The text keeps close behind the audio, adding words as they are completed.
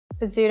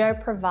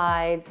Bozzuto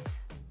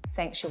provides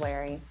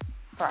sanctuary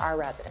for our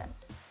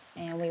residents,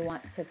 and we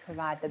want to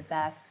provide the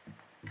best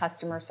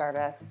customer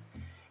service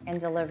and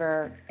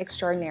deliver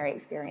extraordinary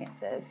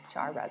experiences to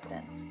our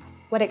residents.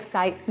 What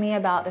excites me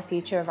about the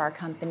future of our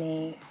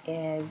company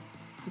is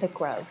the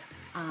growth,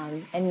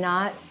 and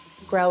not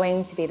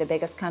growing to be the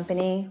biggest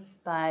company,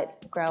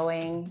 but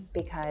growing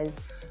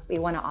because we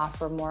want to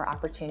offer more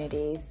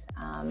opportunities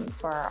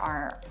for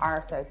our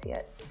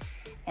associates.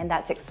 And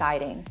that's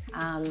exciting.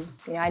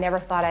 I never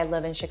thought I'd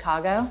live in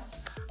Chicago.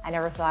 I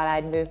never thought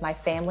I'd move my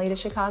family to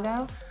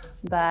Chicago,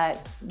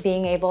 but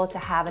being able to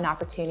have an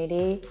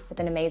opportunity with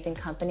an amazing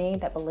company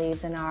that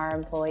believes in our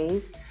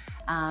employees,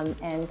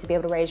 and to be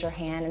able to raise your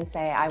hand and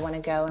say, I want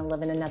to go and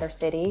live in another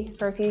city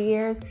for a few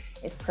years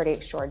is pretty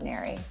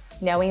extraordinary.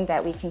 Knowing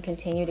that we can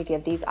continue to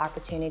give these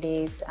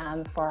opportunities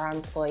for our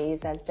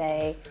employees as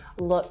they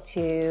look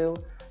to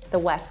the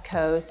West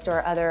Coast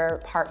or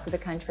other parts of the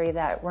country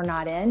that we're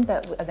not in,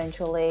 but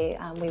eventually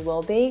we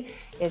will be,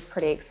 is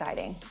pretty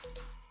exciting.